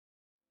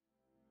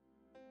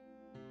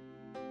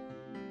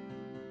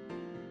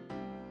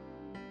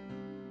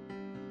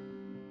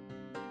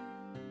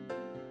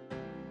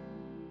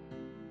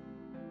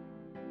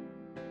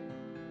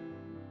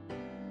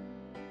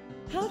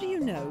How do you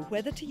know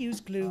whether to use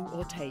glue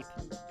or tape?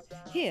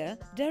 Here,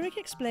 Derek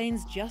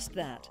explains just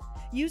that,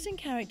 using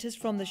characters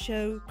from the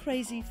show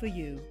Crazy for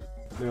You.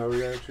 Now we're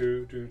going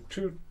to do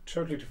two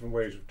totally different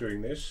ways of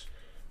doing this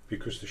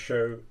because the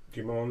show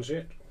demands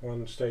it.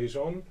 One stays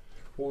on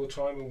all the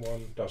time and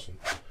one doesn't.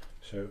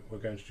 So we're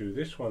going to do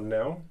this one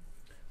now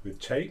with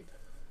tape.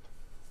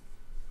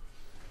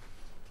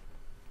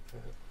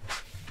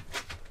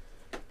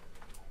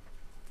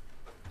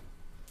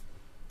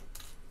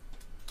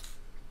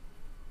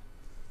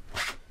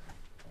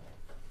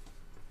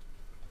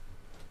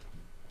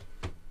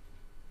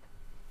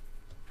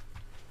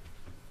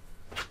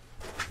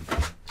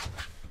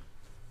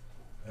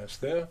 That's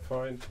there,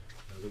 fine.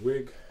 Now the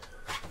wig.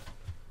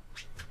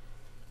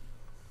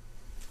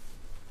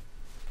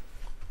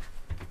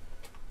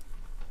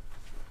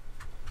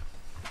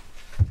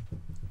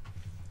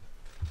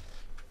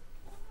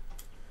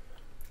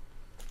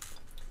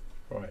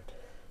 Right,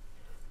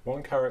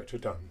 one character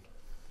done.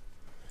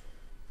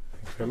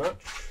 Thank you very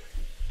much.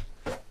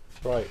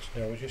 Right,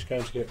 now we're just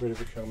going to get rid of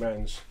the young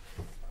man's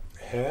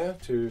hair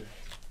to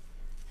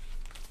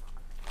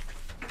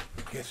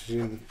get it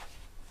in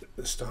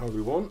the style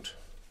we want.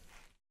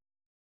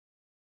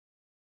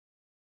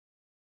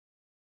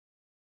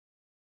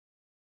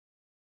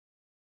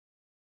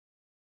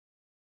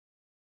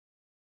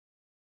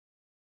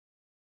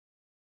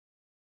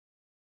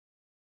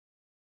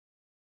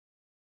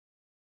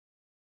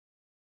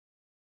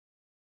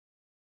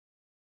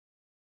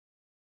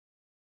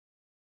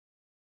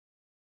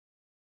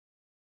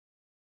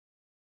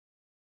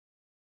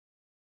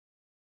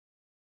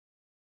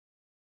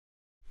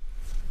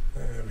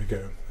 There we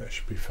go, that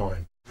should be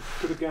fine.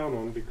 Put a gown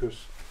on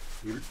because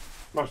you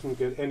mustn't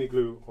get any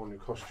glue on your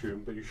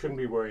costume, but you shouldn't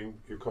be wearing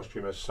your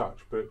costume as such,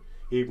 but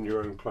even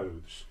your own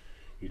clothes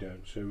you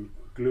don't. So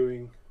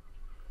gluing,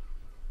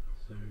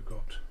 so we've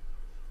got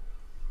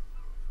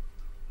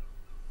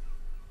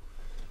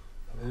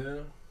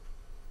there.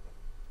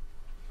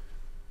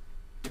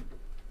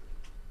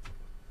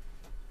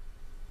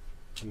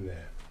 And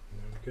there.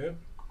 There we go.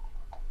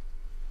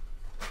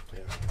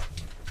 Yeah.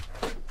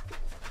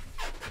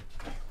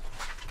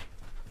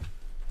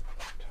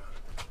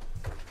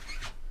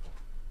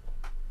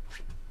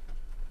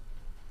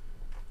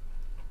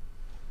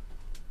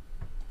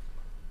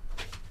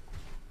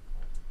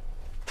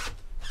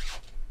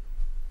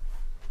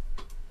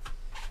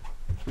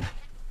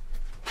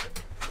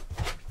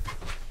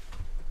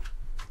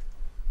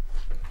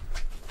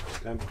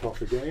 Damp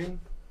cloth again.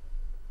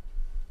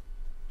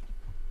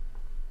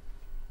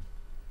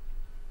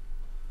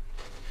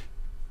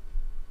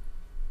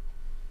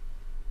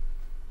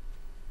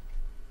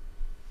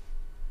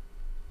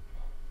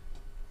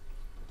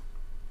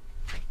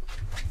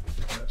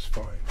 That's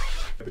fine.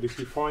 But if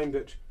you find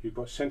that you've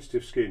got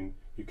sensitive skin,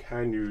 you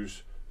can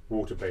use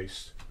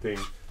water-based thing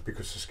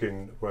because the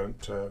skin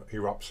won't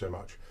erupt so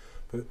much.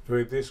 But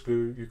with this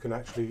glue you can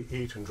actually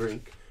eat and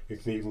drink. You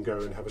can even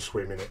go and have a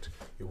swim in it.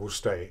 It will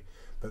stay.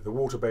 But the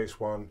water-based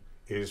one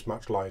is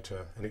much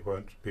lighter and it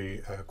won't be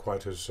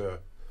quite as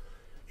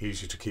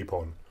easy to keep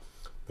on.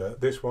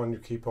 But this one you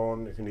keep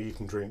on, you can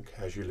eat and drink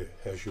as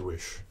you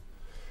wish.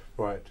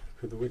 Right,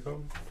 put the wig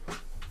on.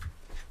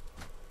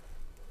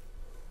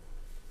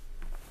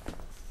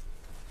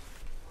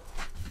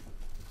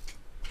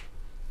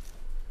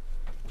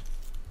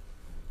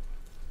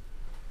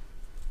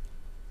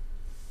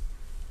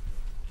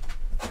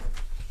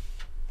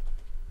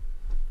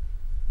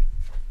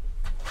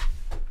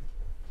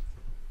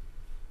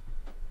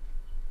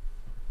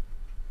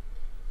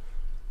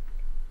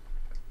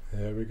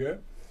 There we go.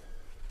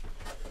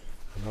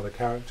 Another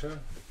character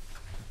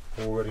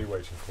already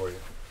waiting for you.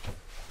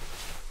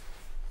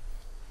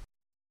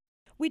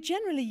 We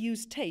generally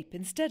use tape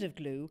instead of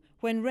glue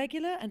when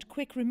regular and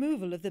quick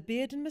removal of the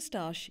beard and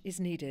moustache is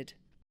needed.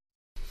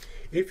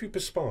 If you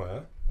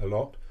perspire a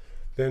lot,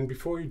 then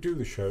before you do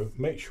the show,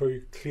 make sure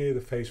you clear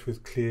the face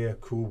with clear,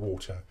 cool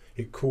water.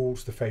 It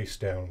cools the face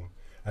down,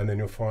 and then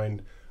you'll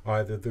find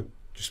either the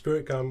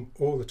spirit gum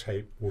or the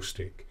tape will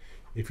stick.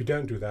 If you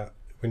don't do that,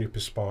 when you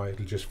perspire,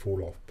 it'll just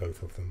fall off,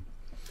 both of them.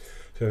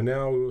 So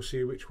now we'll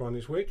see which one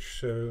is which.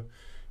 So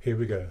here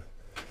we go.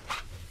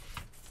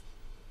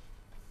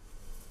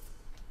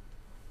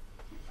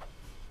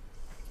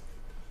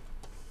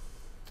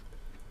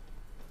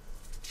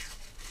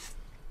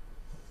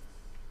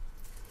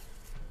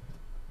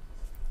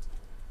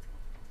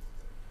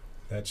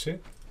 That's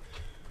it.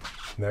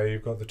 Now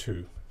you've got the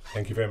two.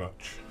 Thank you very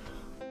much.